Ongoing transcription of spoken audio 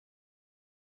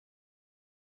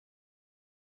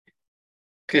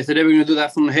Okay, today we're going to do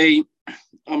that from Hey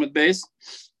Ahmed Base.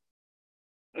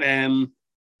 And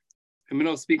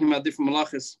we're speaking about different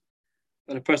malachas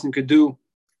that a person could do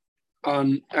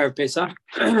on Erev Pesach.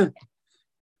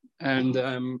 And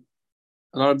a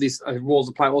lot of these rules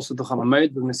apply also to Chol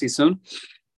Hamoed. We're going to see soon.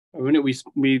 We're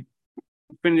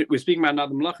speaking about now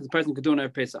the malachas a person could do on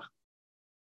Erev Pesach.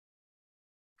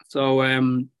 So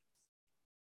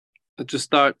let's just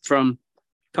start from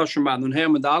Tashamad and Hey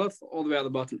Ahmed Aleph all the way at the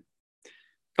bottom.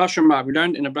 Tashamad, we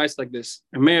learned in a brace like this.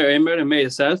 Meir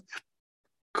says,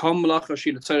 Kom malacha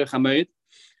shil tzorech hamoed.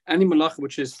 Any malacha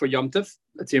which is for Yom Tov,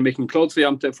 let's say you're making clothes for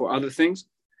Yom Tov or other things,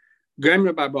 you're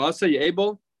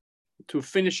able to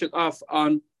finish it off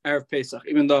on Erev Pesach,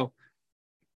 even though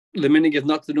the minig is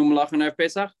not to do malacha on Erev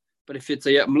Pesach, but if it's a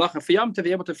malacha for Yom Tov,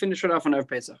 you're able to finish it off on Erev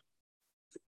Pesach.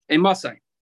 A Masai,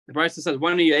 the Braisa says,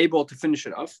 when are you able to finish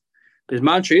it off? If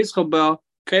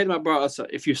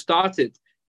you started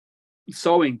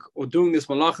sewing or doing this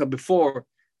malacha before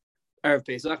Erev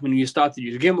Pesach, when you started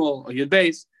Yud Gimel or Yud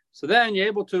Beis, so then you're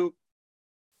able to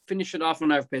finish it off on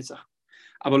Erev Pesach.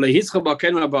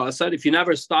 If you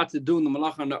never started doing the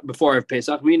malacha before Erev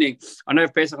Pesach, meaning on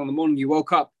Erev Pesach in the morning you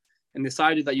woke up and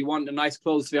decided that you want a nice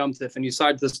clothes for Yom Tov and you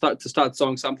decided to start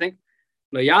sewing something,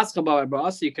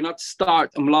 you cannot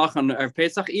start a malacha on Erev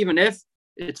Pesach even if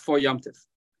it's for Yom Tov.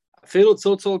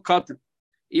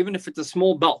 Even if it's a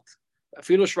small belt,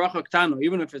 even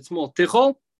if it's small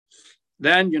tichol,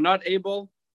 then you're not able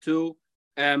to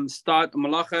start a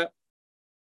malacha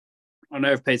on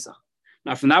Erev Pesach.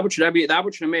 Now, from that which Rabbi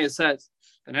says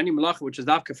that any malacha which is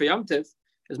dafka for Yom Tov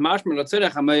is mashma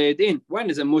l'tzorech hamoed. When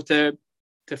is it muter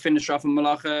to finish off a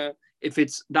malacha if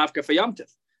it's dafka for Yom Tov?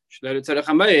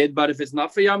 But if it's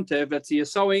not for Yom Tov, let's say you're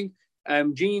sewing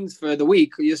jeans for the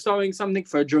week, or you're sewing something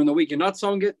for during the week, you're not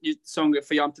sewing it, you're sewing it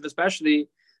for Yom Tov especially.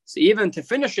 So even to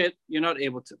finish it, you're not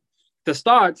able to. To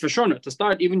start, for sure not. To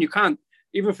start, even you can't.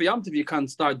 Even for Yom Tov, you can't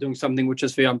start doing something which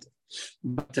is for Yom Tov.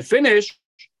 But to finish,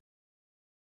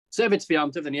 so if it's for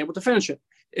Yom Tov, then you're able to finish it.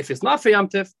 If it's not for Yom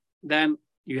Tov, then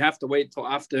you have to wait till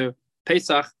after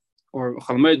Pesach or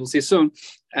Chol Hamoed, we'll see soon.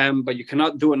 But you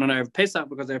cannot do it on Erev Pesach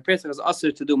because Erev Pesach is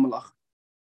asur to do malach.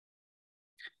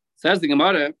 Says the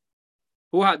Gemara,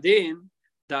 Hu hadin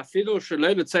dafilu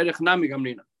shelei l'tzorech nami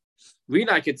gamrina.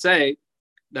 Really, I could say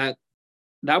that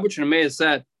which Rabbi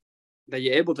said that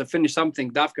you're able to finish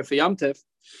something dafka for Yom Tov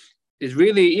is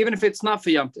really, even if it's not for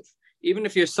Yom Tov, even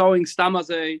if you're sewing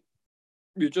stamazeh,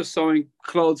 you're just sewing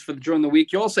clothes for during the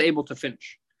week, you're also able to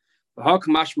finish. And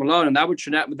that which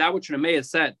Rabbi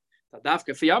said that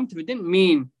dafka for Yom Tov, it didn't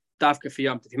mean dafka for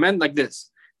Yom Tov. He meant like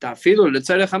this: that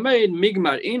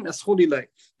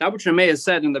which Rabbi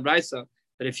said in the Braisa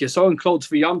that if you're sewing clothes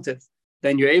for Yom Tov,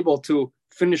 then you're able to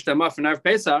finish them off in Erev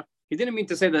Pesach. He didn't mean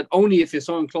to say that only if you're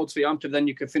sewing clothes for Yom Tov, then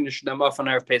you can finish them off on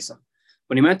Erev Pesach.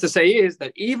 What he meant to say is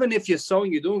that even if you're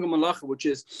sewing, you're doing a malacha, which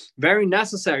is very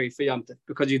necessary for Yom Tov,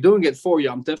 because you're doing it for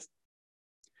Yom Tov,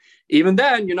 even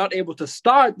then, you're not able to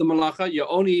start the malacha,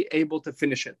 you're only able to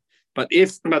finish it.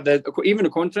 Even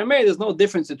according to Rabbi, there's no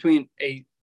difference between a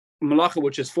malacha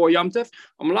which is for Yom Tov,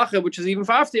 a malacha which is even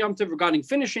for after Yom Tov regarding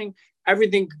finishing.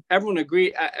 Everyone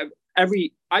agree,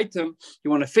 every item you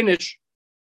want to finish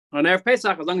on Erev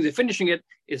Pesach, as long as you're finishing it,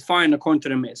 is fine according to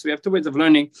the Rabbi. So we have two ways of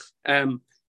learning. Either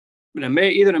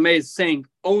the Rabbi is saying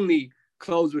only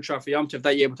clothes which are for Yom Tov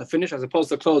that you're able to finish, as opposed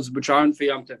to clothes which aren't for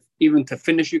Yom Tov. Even to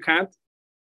finish, you can't.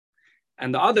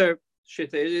 And the other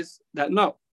shita is that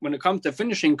no, when it comes to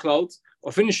finishing clothes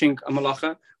or finishing a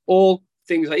malacha, all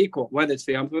things are equal, whether it's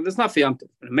for Yom Tov or it's not for Yom Tov.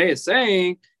 The Rabbi is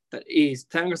saying that he's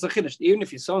telling us a chiddush. Even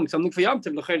if you're sewing something for Yom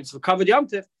Tov, it's for covered Yom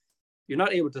Tov, you're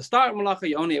not able to start malacha,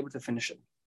 you're only able to finish it.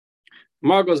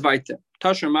 Mar goes weiter.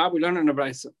 Tashamah, we learn in the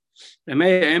Braisa. The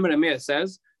Meir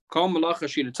says, Kol malacha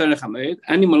shil tzorech hamoed,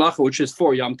 any malacha which is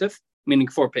for Yom Tov, meaning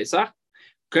for Pesach,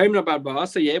 you're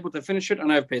able to finish it on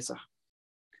Erev Pesach.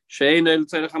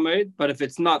 But if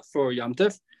it's not for Yom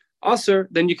Tov, asur,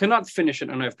 then you cannot finish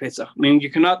it on Erev Pesach, meaning you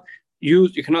cannot do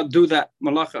that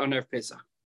malacha on Erev Pesach.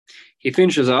 He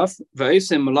finishes off,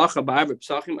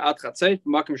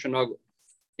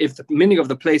 if the meaning of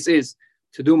the place is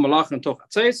to do malacha and toch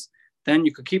hatzais, then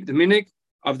you could keep the minig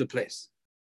of the place.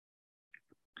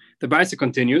 The Braisa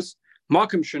continues,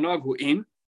 Makim shenagu in,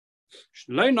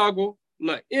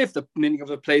 if the meaning of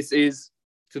the place is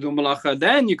to do malacha,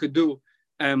 then you could do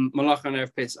malacha on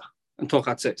Erev Pesach and toch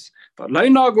hatzais. But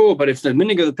if the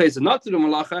meaning of the place is not to do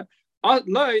malacha,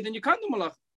 then you can't do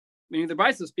malacha. Meaning the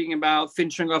Braisa is speaking about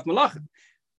finishing off malacha.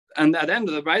 And at the end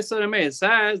of the Braisa, it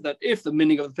says that if the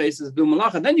meaning of the place is to do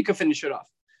malacha, then you can finish it off.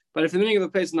 But if the meaning of the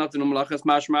place is not to do malacha, it's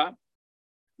mashma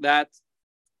that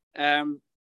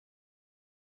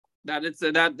that it's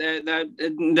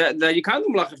that you can't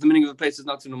do malacha if the meaning of the place is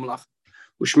not to do malacha.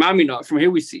 Ushmamina. From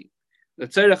here we see the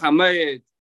tzarech hamayit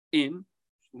in.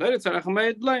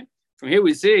 From here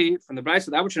we see from the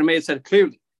Brisa that which Rabbi said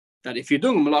clearly that if you're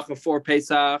doing a malacha for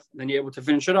Pesach, then you're able to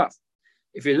finish it off.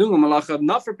 If you're doing a malacha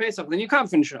not for Pesach, then you can't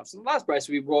finish it off. So the last Brisa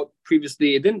we brought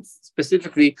previously, it didn't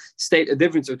specifically state a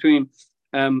difference between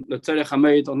the tzarech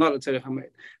hamayit or not the tzarech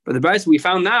hamayit. But the Brisa we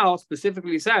found now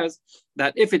specifically says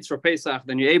that if it's for Pesach,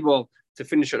 then you're able to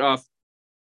finish it off,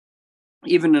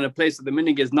 even in a place that the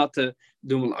minig is not to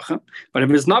do malacha. But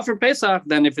if it's not for Pesach,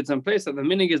 then if it's in a place that the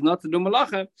minig is not to do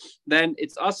malacha, then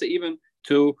it's also even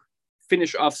to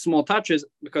finish off small touches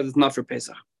because it's not for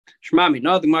Pesach. Shmami,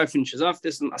 no, the Gemara finishes off.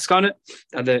 This is Maskana,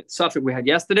 the suffix we had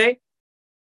yesterday.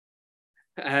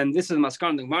 And this is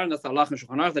Maskana, the Gemara, that's the halacha in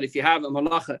Shulchan Aruch, that if you have a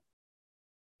malacha,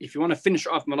 if you want to finish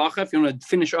off malacha, if you want to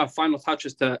finish off final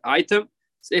touches to item,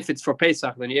 so if it's for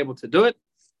Pesach, then you're able to do it.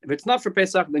 If it's not for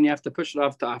Pesach, then you have to push it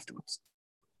off to afterwards.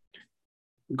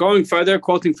 Going further,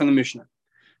 quoting from the Mishnah.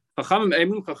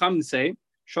 Chachamim say,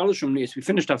 we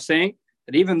finished off saying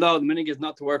that even though the minig is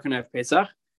not to work on Erev Pesach,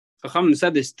 Chachamim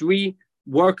said there's three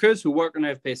workers who work on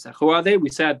Erev Pesach. Who are they? We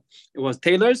said it was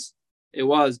tailors, it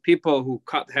was people who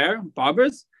cut hair,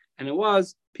 barbers, and it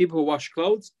was people who wash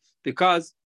clothes,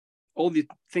 because all these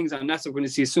things are necessary. We're going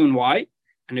to see soon why.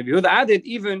 And if you would added,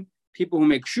 even people who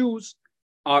make shoes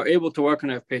are able to work on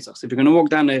Erev Pesach. So if you're going to walk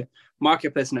down a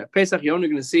marketplace in Erev Pesach, you're only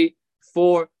going to see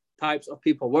 4 types of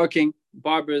people working: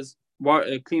 barbers,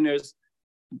 cleaners,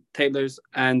 tailors,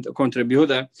 and according to Rabbi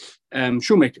Yehuda,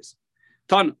 shoemakers.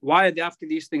 Tan, why are they after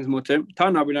these things mutter?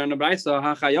 Tan, we learn about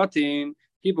hachayotin,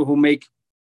 people who make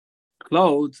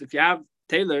clothes. If you have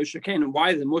tailors, shekain,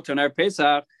 why is it mutter on Erev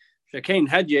Pesach? Shekain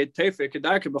hedye tefek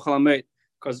kedarke b'chalamayit,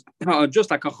 because just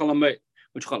like a chalamayit,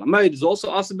 which chalamayit is also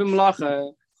asa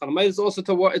b'malacha. Chalamayit is also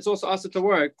to work. It's also asa to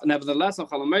work. Nevertheless, on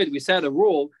chalamayit we said a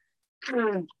rule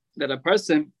that a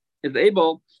person is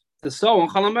able to sew on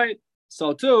chalamayit.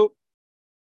 So too,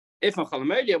 if on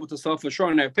chalamayit you're able to sew for sure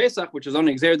on Erev Pesach, which is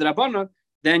only Gzeir D'Rabbanan,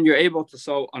 then you're able to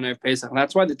sew on Erev Pesach. And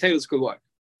that's why the tailors could work.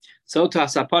 So to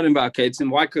hasaparim ba'aketzim,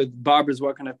 why could barbers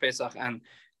work on Erev Pesach and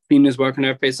cleaners work on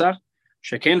Erev Pesach?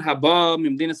 Shekein haba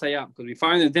mimdina sayam, because we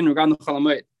find that in regarding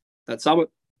chalamayit that someone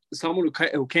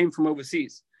who came from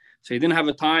overseas, so he didn't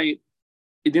have time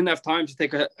to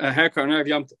take a haircut on Erev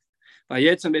Yom Tov.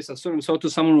 So to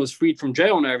someone who was freed from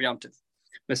jail on Erev Yom Tov.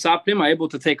 Mesaplim are able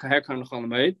to take a haircut on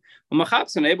chalamayit, and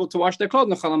machapsin able to wash their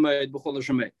clothes on chalamayit b'chol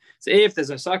hashemay. So if there's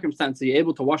a circumstance that you're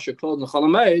able to wash your clothes on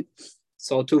chalamayit,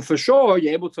 so to for sure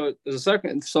you're able to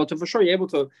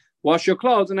wash your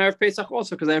clothes on Erev Pesach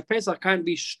also, because Erev Pesach can't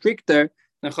be stricter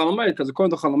than chalamayit, because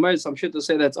according to chalamayit, some shit to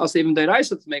say that it's also even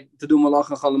deraisa to do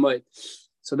malach on chalamayit.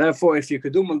 So therefore, if you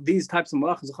could do these types of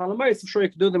malachas on chalamayit, for sure you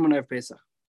could do them on Erev Pesach.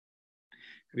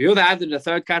 Rabbi Yehuda added the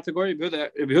third category. Rabbi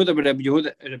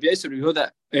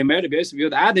Yehuda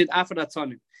added after that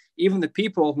son. Even the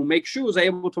people who make shoes are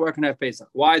able to work on Erev Pesach.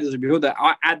 Why does Rabbi Yehuda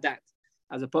add that,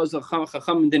 as opposed to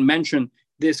Chacham didn't mention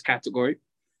this category?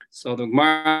 So the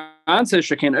Gemara answers,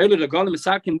 we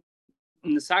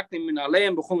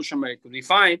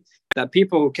find that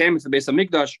people who came to the Beis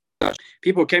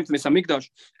Hamikdash,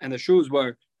 and the shoes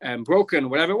were broken,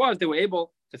 whatever it was, they were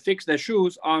able to fix their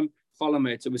shoes on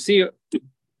chalamayit. So we see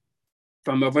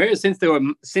from over here, since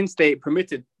they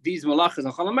permitted these malachas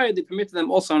on chalamayit, they permitted them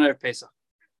also on Erev Pesach.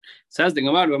 Says the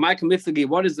Gemara,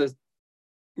 what is the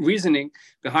reasoning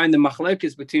behind the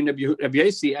machlekes between Rabbi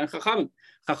Yossi and Chachamim?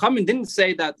 Chachamim didn't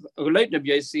say that relate Rabbi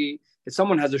Yossi, if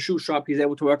someone has a shoe shop, he's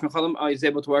able to work on Chalam, he's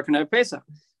able to work on Erev Pesach.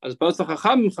 As opposed to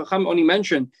Chachamim only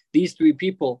mentioned these 3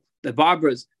 people: the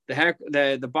barbers,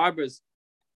 the barbers,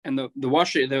 and the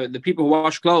washer, the people who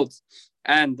wash clothes,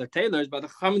 and the tailors. But the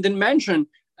Chachamim didn't mention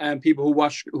people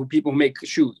who make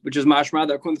shoes, which is mashma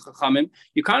that according to Chachamim,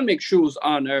 you can't make shoes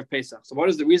on Erev Pesach. So what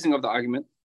is the reasoning of the argument?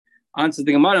 Answers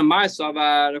the Gemara, my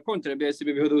Sava, according to Rabbi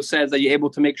Yossi, who says that you're able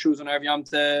to make shoes on Erev Yom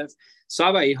Tov.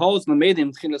 Sava, he holds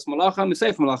Mamedim Tchilas Malacha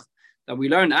Misef Malach, that we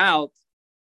learn out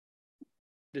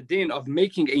the din of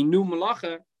making a new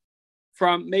malacha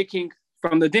from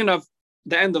the din of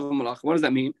the end of a malacha. What does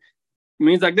that mean? It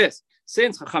means like this: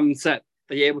 since Chachamim said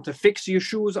that you're able to fix your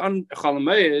shoes on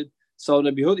chalamayit, so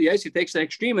the Rabbi Yossi takes the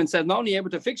extreme and says not only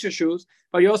able to fix your shoes,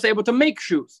 but you're also able to make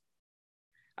shoes.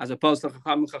 As opposed to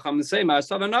Chachamim say,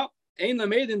 no,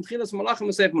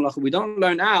 we don't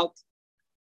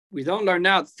learn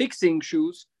out fixing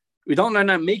shoes. We don't learn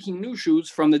out making new shoes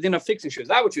from the din of fixing shoes.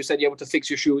 That what you said you're able to fix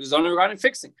your shoes is only regarding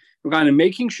fixing. Regarding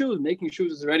making shoes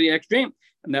is already extreme,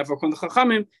 and therefore according to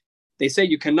Chachamim, they say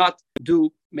you cannot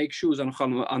make shoes on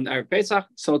Erev Pesach.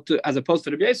 So as opposed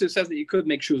to the Rabbi Yossi, who says that you could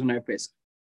make shoes on Erev Pesach.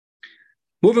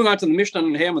 Moving on to the Mishnah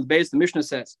and here with base, the Mishnah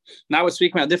says, now we're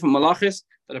speaking about different malachis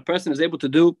that a person is able to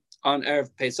do on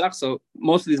Erev Pesach. So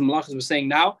most of these malachis we're saying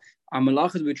now are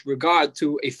malachis which regard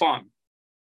to a farm.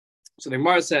 So the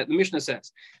Mishnah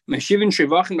says,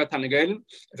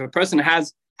 if a person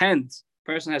has hens,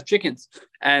 person has chickens,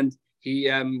 and he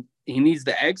needs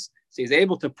the eggs, so he's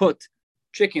able to put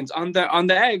chickens on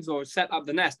the eggs or set up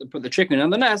the nest and put the chicken on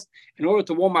the nest in order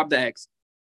to warm up the eggs.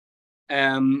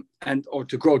 Or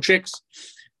to grow chicks.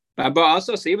 But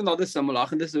also, so even though this is a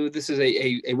malach, and this is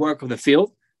a work of the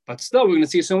field, but still we're going to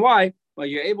see soon why. Well,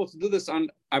 you're able to do this on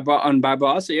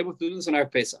Baba, so you're able to do this on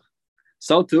Erev Pesach.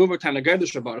 So too, if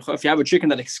you have a chicken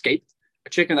that escaped, a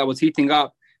chicken that was heating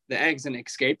up the eggs and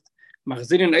escaped, you're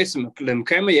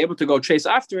able to go chase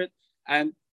after it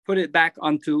and put it back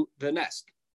onto the nest.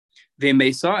 And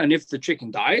if the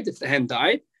chicken died, if the hen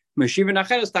died,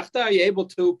 you're able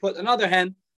to put another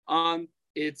hen on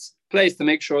its place to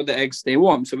make sure the eggs stay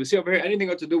warm. So we see over here anything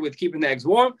got to do with keeping the eggs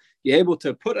warm. You're able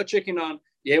to put a chicken on.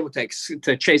 You're able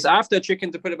to chase after a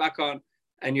chicken to put it back on,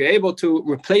 and you're able to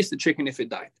replace the chicken if it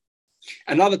died.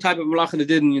 Another type of malacha they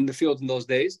did in the field in those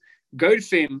days. You're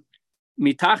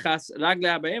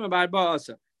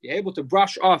able to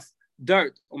brush off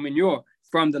dirt or manure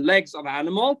from the legs of an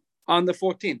animal on the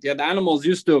 14th. Yeah, the animals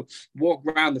used to walk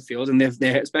around the fields, and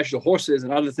they're especially horses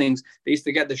and other things. They used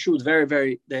to get their shoes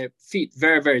their feet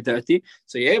very, very dirty.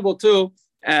 So you're able to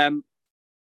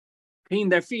clean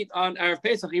their feet on Erev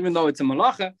Pesach, even though it's a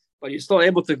malacha, but you're still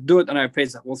able to do it on Erev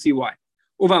Pesach. We'll see why.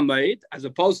 Uvamayid, as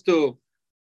opposed to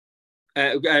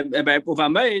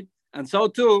Uvamayid, and so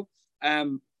too.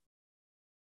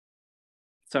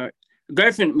 So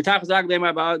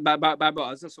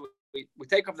we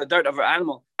take off the dirt of our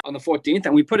animal on the 14th,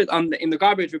 and we put it in the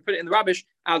garbage. We put it in the rubbish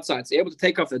outside. So you're able to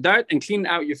take off the dirt and clean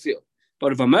out your field.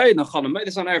 But if a maid and chalamayid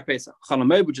is on Erev Pesach,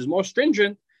 chalamayid, which is more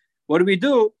stringent, what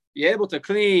do? You're able to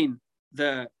clean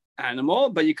the animal,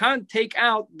 but you can't take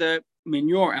out the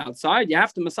manure outside. You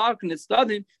have to masalkin it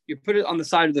studying. You put it on the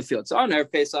side of the field. So on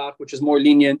Erev Pesach, which is more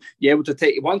lenient, you're able to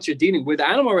take, once you're dealing with the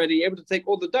animal already, you're able to take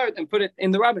all the dirt and put it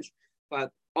in the rubbish.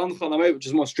 But on chalamayid, which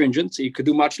is more stringent, so you could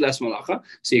do much less malacha.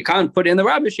 So you can't put it in the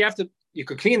rubbish. You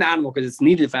could clean the animal because it's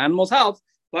needed for animals' health,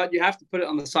 but you have to put it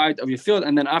on the side of your field,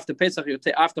 and then after Pesach,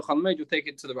 after chalamayid, you take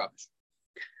it to the rubbish.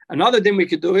 Another thing we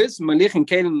could do is malich and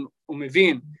kelim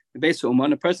umivin. A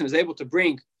person is able to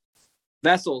bring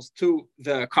vessels to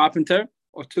the carpenter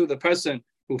or to the person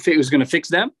who's going to fix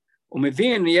them.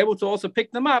 Umivin, and you're able to also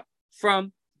pick them up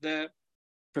from the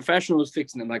professionals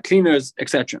fixing them, like cleaners,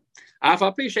 etc. Even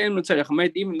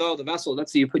though the vessel,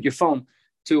 let's say you put your phone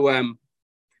to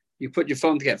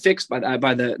get fixed by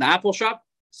the Apple shop,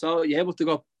 so you're able to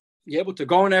go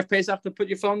on Erev Pesach to put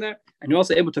your phone there, and you're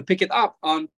also able to pick it up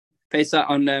on Pesach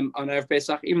on Erev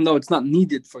Pesach, even though it's not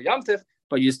needed for Yom Tov,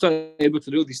 but you're still able to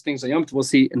do these things on Yom Tov. We'll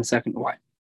see in a second why.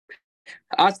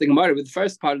 Ask the Gemara with the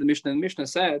first part of the Mishnah. The Mishnah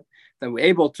said that we're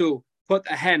able to put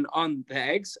a hen on the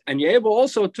eggs, and you're able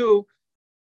also to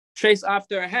chase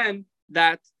after a hen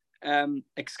that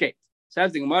escaped.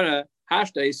 Says the Gemara,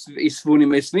 if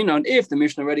the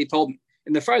Mishnah already told me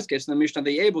in the first case, in the Mishnah,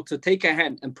 they're able to take a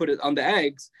hen and put it on the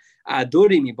eggs.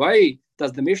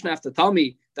 Does the Mishnah have to tell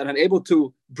me that I'm able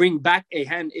to bring back a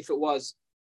hen if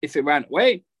it ran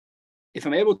away? If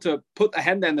I'm able to put a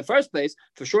hen there in the first place,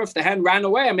 for sure, if the hen ran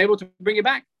away, I'm able to bring it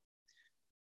back.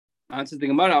 Answers the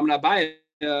Gemara, I'm not buying.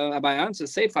 Rabbi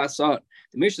answers, the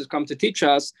Mishnah has come to teach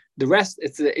us the rest.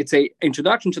 It's a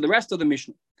introduction to the rest of the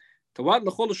Mishnah. To what?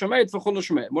 What does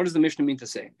the Mishnah mean to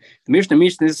say? The Mishnah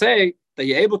means to say that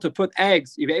you're able to put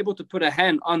eggs, you're able to put a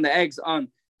hen on the eggs on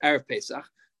Erev Pesach.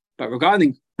 But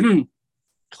regarding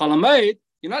chalamayid,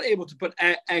 you're not able to put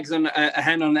eggs on a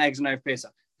hen on the eggs on Erev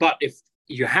Pesach. But if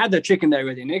you had the chicken there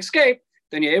already and it escaped,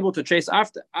 then you're able to chase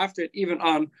after it even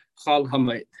on Chal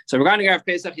Hamayid. So regarding Erev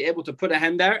Pesach, you're able to put a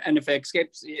hen there, and if it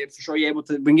escapes, for sure you're able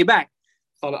to bring it back.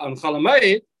 On Chal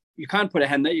Hamayid, you can't put a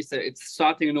hen there. You say it's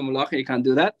starting a new malacha, you can't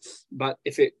do that. But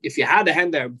if you had a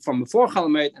hen there from before Chal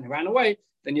Hamayid and it ran away,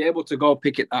 then you're able to go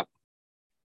pick it up.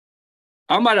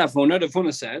 Amar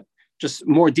Ravuna said, just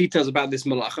more details about this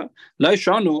malacha. Lo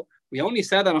shanu, we only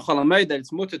said on Chal Hamayid that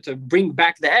it's mutter to bring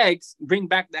back the eggs, bring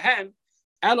back the hen,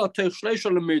 elo te'shleisha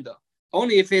lemirda.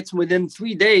 Only if it's within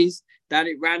 3 days that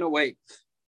it ran away.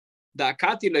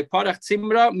 Because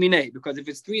if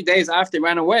it's 3 days after it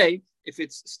ran away, if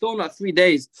it's still not 3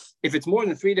 days, if it's more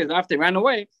than 3 days after it ran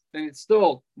away, then it's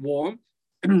still warm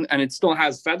and it still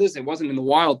has feathers. It wasn't in the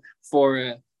wild for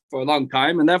a long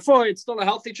time, and therefore it's still a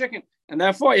healthy chicken. And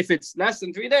therefore, if it's less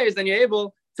than 3 days, then you're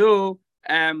able to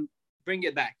bring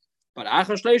it back. But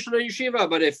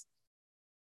if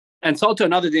And so to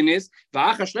another din is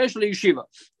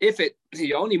if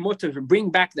you only mutter to bring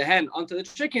back the hen onto the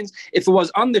chickens if it was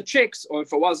on the chicks or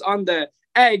if it was on the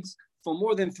eggs for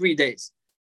more than 3 days.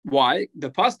 Why?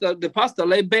 The pasta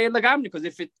lay bay lagam, because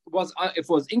if the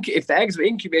eggs were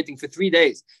incubating for 3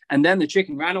 days and then the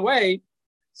chicken ran away,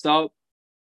 so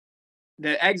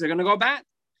the eggs are going to go bad.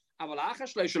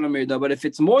 But if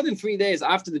it's more than 3 days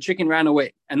after the chicken ran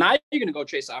away, and now you're going to go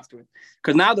chase after it,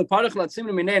 because now the parach now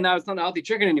it's not a healthy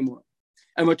chicken anymore.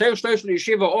 And or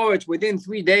it's within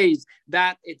 3 days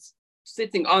that it's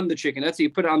sitting on the chicken. Let's say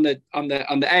you put it on the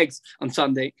eggs on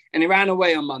Sunday, and it ran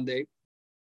away on Monday.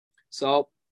 So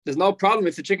there's no problem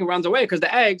if the chicken runs away because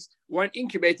the eggs weren't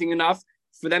incubating enough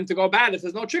for them to go bad if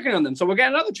there's no chicken on them. So we'll get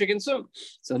another chicken soon.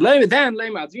 So then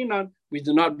we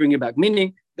do not bring it back,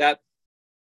 meaning that.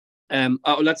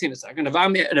 Let's see in a second.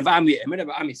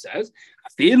 Rabbi says,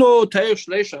 even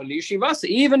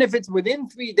if it's within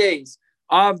 3 days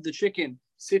of the chicken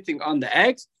sitting on the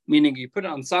eggs, meaning you put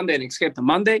it on Sunday and escape on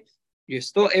Monday, you're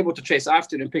still able to chase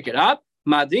after it and pick it up.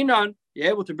 Madinan, you're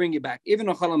able to bring it back, even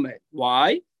on Chalamed.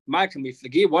 Why? What is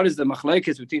the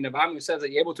machlekes between Rabbi who says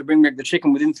that you're able to bring back the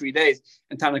chicken within 3 days,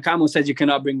 and Tanakam who says you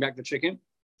cannot bring back the chicken?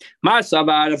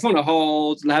 Marsaba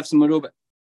holds lehefs merubah.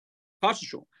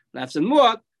 Kashushu lehefs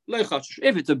muad.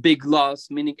 If it's a big loss,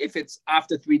 meaning if it's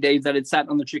after 3 days that it sat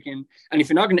on the chicken, and if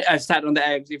you're not going to sat on the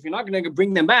eggs, if you're not going to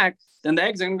bring them back, then the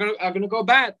eggs are going to go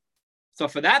bad. So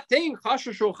for that thing,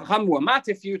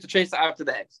 if you to chase after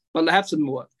the eggs, but have some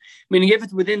more. Meaning if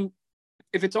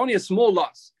it's only a small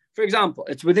loss. For example,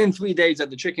 it's within 3 days that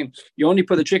the chicken, you only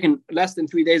put the chicken less than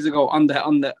 3 days ago on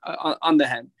the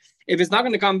hen. If it's not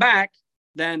going to come back,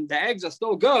 then the eggs are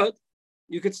still good.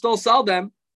 You could still sell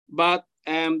them, but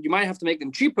you might have to make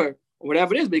them cheaper or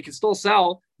whatever it is, but you can still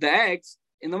sell the eggs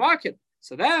in the market.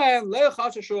 So then,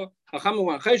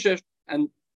 and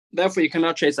therefore you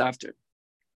cannot chase after.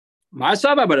 But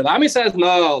Rabbi says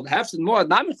no. The hefs and more.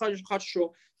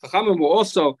 Chachamim were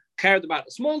also cared about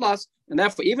a small loss, and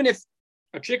therefore even if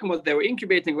a chicken they were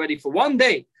incubating ready for 1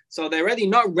 day, so they're already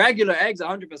not regular eggs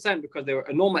 100% because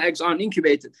normal eggs aren't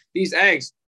incubated. These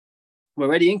eggs were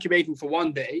already incubating for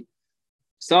 1 day.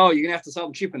 So you're going to have to sell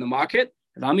them cheap in the market.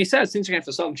 Rabbi says, since you're going to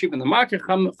have to sell them cheap in the market,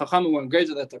 Chachamim were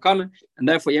greater that they're coming, and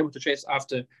therefore you're able to chase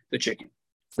after the chicken.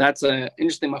 So that's an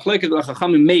interesting machlekes where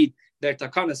Chachamim made their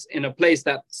takanas in a place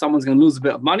that someone's going to lose a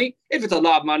bit of money. If it's a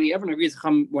lot of money, everyone agrees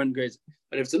Chachamim weren't greater.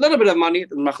 But if it's a little bit of money,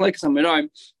 then machlekes hamiroim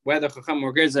whether Chachamim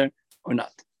were greater or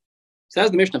not.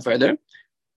 Says the Mishnah further.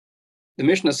 The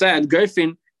Mishnah said,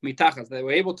 Gerfin mitachas. They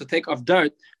were able to take off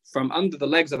dirt from under the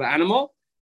legs of an animal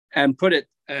and put it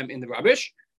in the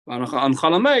rubbish. On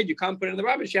Chalamed, you can't put it in the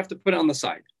rubbish, you have to put it on the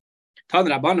side. We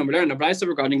learn the Brisa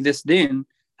regarding this din.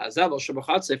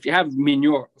 If you have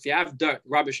manure, if you have dirt,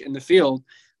 rubbish in the field,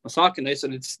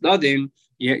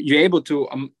 you're able to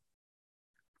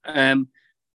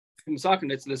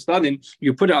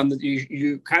you put it on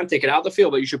you can't take it out of the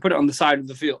field, but you should put it on the side of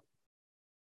the field.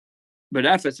 But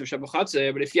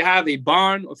if you have a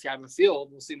barn or if you have a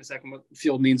field, we'll see in a second what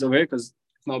field means over here because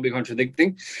it's not a big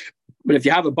contradicting. But if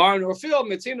you have a barn or a field,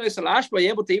 you're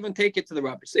able to even take it to the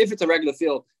rubbish. So if it's a regular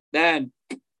field, then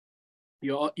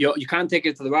you can't take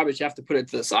it to the rubbish. You have to put it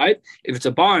to the side. If it's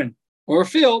a barn or a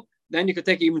field, then you could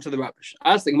take it even to the rubbish.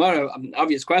 I asked the Gemara an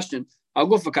obvious question. I'll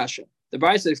go for kasha. The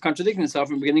Brisa is contradicting itself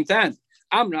from beginning to end.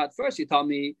 I'm not. First, you tell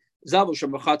me that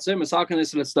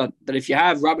if you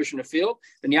have rubbish in a field,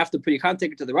 then you can't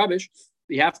take it to the rubbish.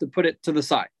 You have to put it to the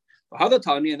side. And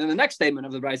then the next statement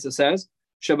of the Brisa says,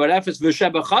 if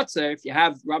you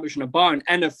have rubbish in a barn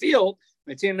and a field,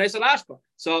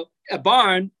 so a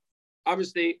barn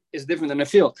obviously is different than a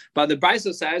field. But the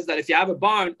Brisa says that if you have a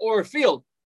barn or a field,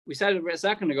 we said a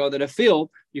second ago that a field,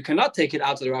 you cannot take it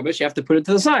out to the rubbish, you have to put it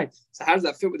to the side. So how does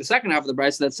that fit with the second half of the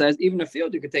Brisa that says even a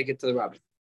field, you could take it to the rubbish?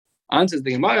 Answers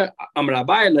the Gemara,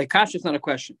 Rabbi, like Kash is not a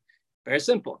question. Very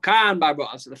simple.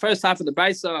 So the first half of the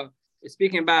Brisa is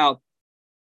speaking about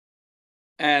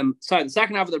the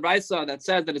second half of the Brisa that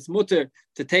says that it's mutter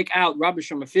to take out rubbish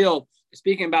from a field is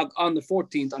speaking about on the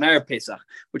 14th on Erev Pesach,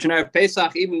 which on Erev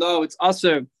Pesach, even though it's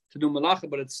usher to do malacha,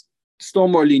 but it's still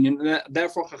more lenient.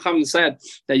 Therefore, Chacham said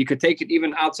that you could take it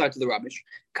even outside to the rubbish.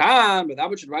 But that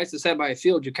which the Brisa said by a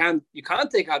field, you can't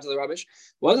take out to the rubbish.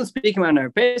 It wasn't speaking about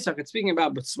Erev Pesach. It's speaking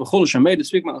about it's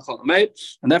speaking about Chalamed,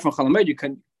 and therefore Chalamed you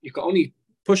can only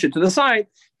push it to the side,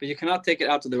 but you cannot take it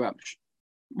out to the rubbish.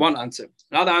 One answer.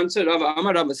 Another answer,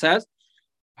 Rabbi says,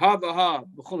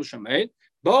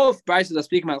 both Brises are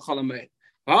speaking about Chalamed.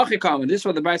 This is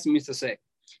what the Brise means to say.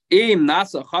 If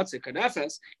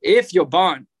your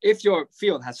barn, if your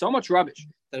field has so much rubbish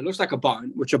that it looks like a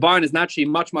barn, which a barn is naturally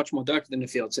much, much more dirty than a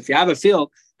field. So if you have a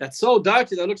field that's so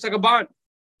dirty that it looks like a barn,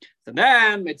 so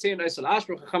then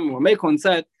Mekon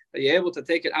said that you're able to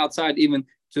take it outside even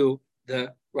to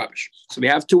the rubbish. So we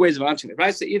have two ways of answering the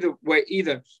brisa.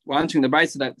 Either we're answering the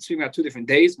brisa that speaking about 2 different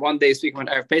days. One day speaking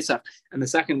about Erev Pesach, and the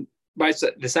second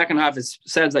half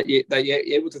says that you're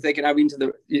able to take it out into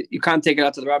the. You can't take it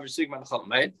out to the rubbish. Speaking about the Chol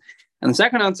Hamoed. And the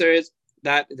second answer is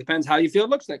that it depends how you feel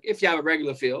it looks like. If you have a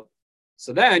regular field,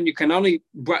 so then you can only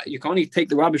take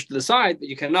the rubbish to the side, but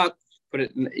you cannot put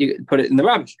it in the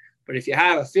rubbish. But if you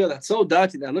have a field that's so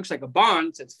dirty that it looks like a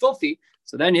barn, so it's filthy,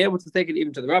 so then you're able to take it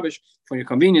even to the rubbish for your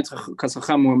convenience.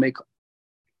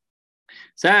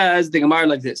 Says the Gemara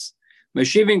like this. We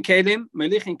said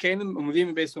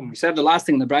the last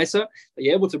thing in the brisa that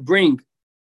you're able to bring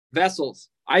vessels,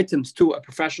 items to a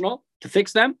professional to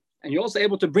fix them, and you're also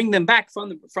able to bring them back from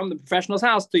the professional's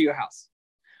house to your house.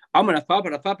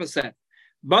 Papa said,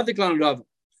 Rava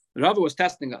was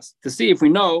testing us to see if we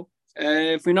know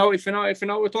what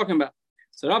we're talking about.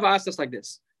 So Rava asked us like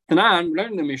this. Tanan, we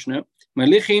learned in the Mishnah, we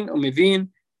learned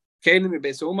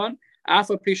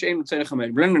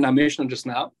in our Mishnah just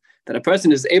now that a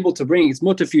person is able to bring, it's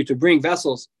mutter for you to bring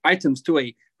vessels, items to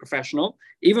a professional,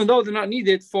 even though they're not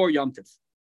needed for Yom Tov.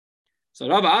 So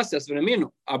Rava asked us,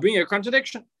 I'll bring you a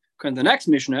contradiction. Because in the next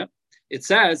Mishnah, it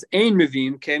says, Ein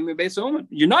Mevin came with Beis Oman.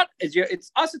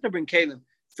 It's us to bring kalim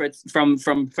from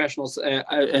professionals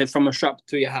from a shop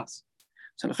to your house.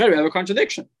 So we have a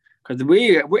contradiction. Because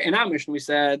we're in our Mishnah, we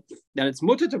said that it's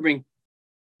mutter to bring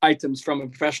items from a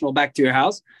professional back to your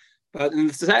house. But in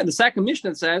the second Mishnah,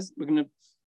 it says, the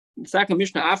second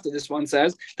Mishnah after this one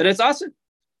says that it's us.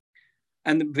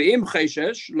 And but in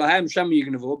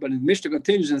the Mishnah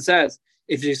continues and says,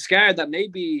 if you're scared that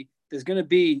maybe they're going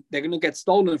to get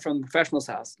stolen from the professional's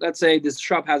house. Let's say this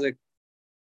shop has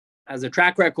a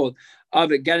track record of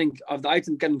the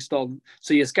item getting stolen.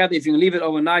 So you're scared that if you leave it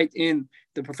overnight in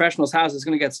the professional's house, it's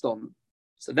going to get stolen.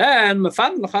 So then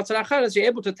you're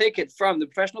able to take it from the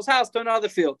professional's house to another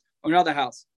field or another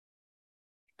house.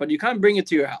 But you can't bring it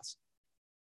to your house.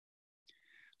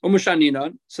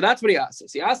 So that's what he asked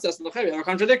us. He asked us, we have a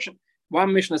contradiction.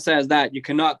 One Mishnah says that you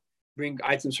cannot bring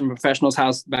items from a professional's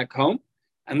house back home.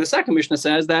 And the second Mishnah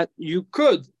says that you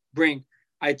could bring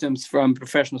items from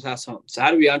professional's house home. So how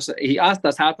do we answer? He asked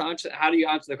us how do you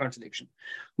answer the contradiction?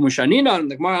 Mushanina, and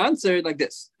the Gemara answered like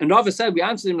this. And Rava said we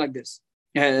answered him like this.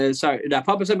 The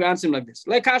Papa said we answered him like this.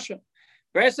 Like kasha.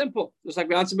 Very simple, just like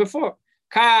we answered before.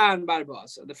 Kan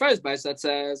barbasa. The first base that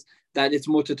says that it's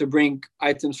mutter to bring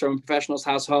items from a professional's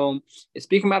house home. It's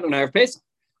speaking about on Erev Pesach.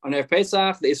 On Erev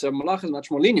Pesach, the Isra Malach is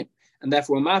much more lenient, and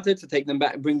therefore we're matter to take them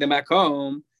back, bring them back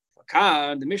home.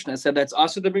 The Mishnah said that's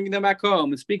also to bring them back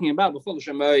home. It's speaking about b'chol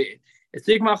shemayid. It's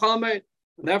speaking about Chol Hamoed.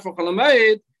 Therefore, Chol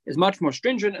Hamoed is much more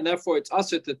stringent, and therefore it's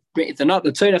also to bring. If they're not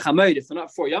the tzorech hamoed, if they're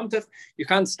not for Yom Tov, you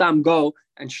can't go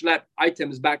and schlep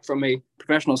items back from a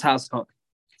professional's house home.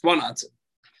 It's one answer.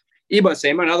 Iba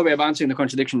Seimer, another way of answering the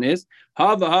contradiction is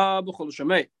ha v'ha b'chol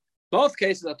shemayid. Both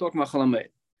cases are talking about Chol Hamoed.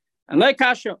 And like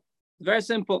kasha, very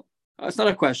simple. It's not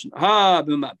a question. Ha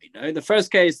b'mabi. The first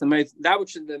case, that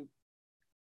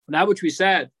which we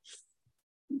said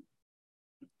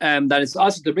that it's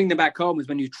also to bring them back home is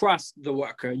when you trust the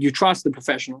worker, you trust the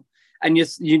professional, and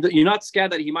you're not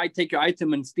scared that he might take your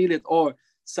item and steal it or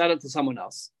sell it to someone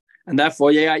else, and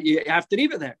therefore you have to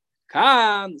leave it there.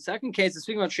 The second case is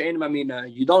speaking about she'ein mamina.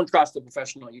 You don't trust the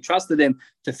professional. You trusted him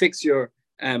to fix your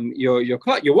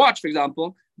watch, for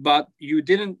example, but you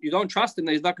don't trust him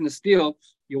that he's not going to steal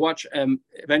your watch,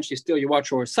 eventually steal your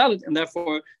watch or sell it, and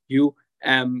therefore you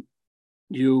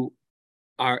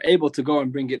are able to go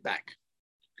and bring it back.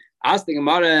 Ask the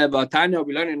Gemara about Tanya,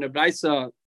 we learn in the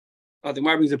Brisa, the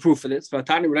Gemara brings a proof for this.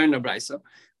 Tanya, we learn in the Brisa.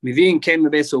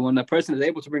 When a person is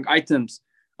able to bring items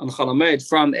on the Chol Hamoed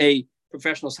from a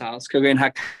professional's house, if you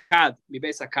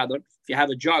have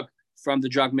a jug from the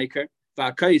jug maker,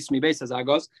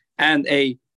 and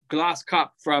a glass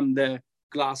cup from the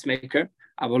glass maker,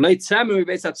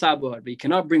 but you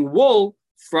cannot bring wool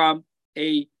from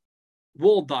a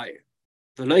wool dyer.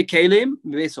 And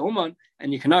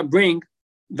you cannot bring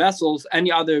vessels,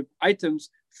 any other items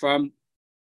from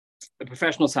a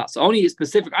professional's house. So only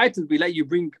specific items we let you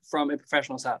bring from a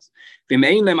professional's house. But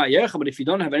if you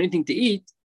don't have anything to eat,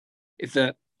 if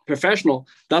the professional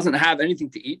doesn't have anything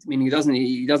to eat, meaning he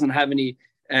doesn't have any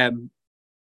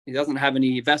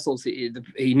vessels,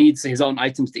 he needs his own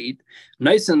items to eat.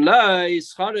 Then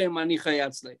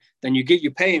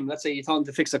you pay him. Let's say you tell him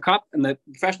to fix a cup, and the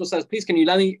professional says, "Please, can you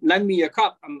lend me your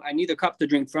cup? I need a cup to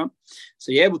drink from."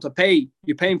 So you're able to pay.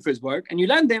 You pay him for his work, and you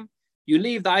lend him. You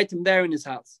leave the item there in his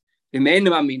house.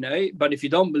 But if you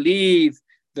don't believe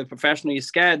the professional, you're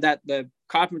scared that the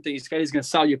carpenter, you're scared he's going to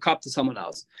sell your cup to someone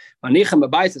else. You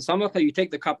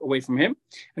take the cup away from him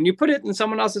and you put it in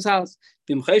someone else's house.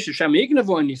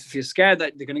 If you're scared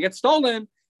that they're going to get stolen,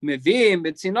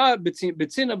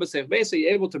 so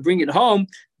you're able to bring it home,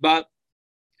 but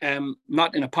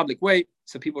not in a public way,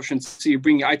 so people shouldn't see you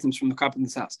bring items from the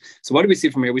carpenter's house. So what do we see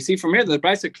from here? We see from here that the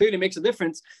Brisa clearly makes a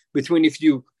difference between if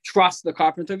you trust the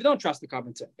carpenter, if you don't trust the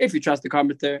carpenter. If you trust the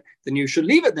carpenter, then you should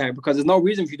leave it there because there's no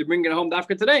reason for you to bring it home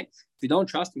after today. If you don't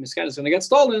trust him, it's going to get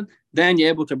stolen, then you're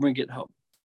able to bring it home.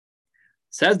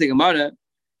 Says the Gemara,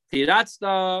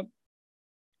 Tiratzta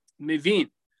Mivin.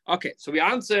 Okay, so we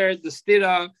answered the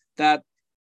stira that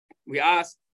we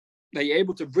asked, that you're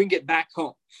able to bring it back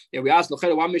home. Yeah, we asked,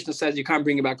 one Mishnah says you can't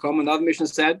bring it back home, another Mishnah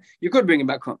said you could bring it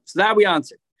back home. So that we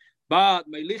answered. But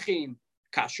Melichin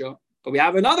Kasha, but we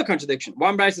have another contradiction.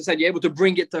 One Brisa said you're able to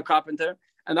bring it to a carpenter,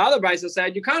 and the other Brisa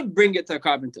said you can't bring it to a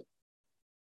carpenter.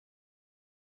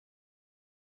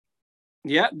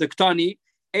 Yeah, the Ktani,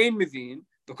 Ein Mivin,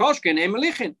 the Koshkin, Ein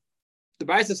Melichin. The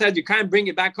Brisa said you can't bring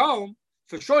it back home.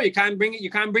 For sure, you can't bring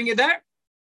it there.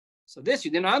 So this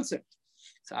you didn't answer.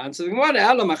 So answering what?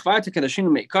 So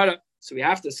we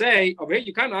have to say over here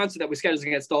you can't answer that we're scared it's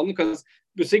going to get stolen because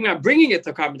we're thinking about bringing it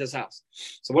to a carpenter's house.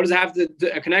 So what does it have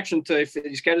a connection to if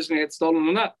you're scared it's going to get stolen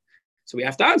or not? So we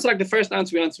have to answer like the first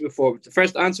answer we answered before. The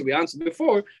first answer we answered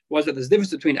before was that there's a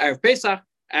difference between Erev Pesach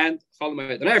and Chol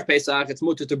Hamoed. On Erev Pesach, it's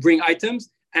mutter to bring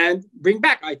items and bring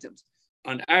back items.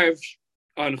 On Chol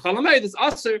Hamoed, it's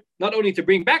also not only to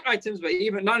bring back items, but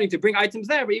even not only to bring items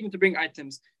there, but even to bring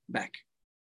items back.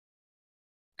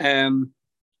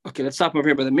 Okay, let's stop over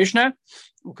here by the Mishnah.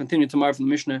 We'll continue tomorrow from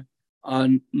the Mishnah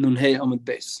on Nun Hey Amud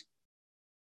Beis.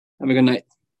 Have a good night.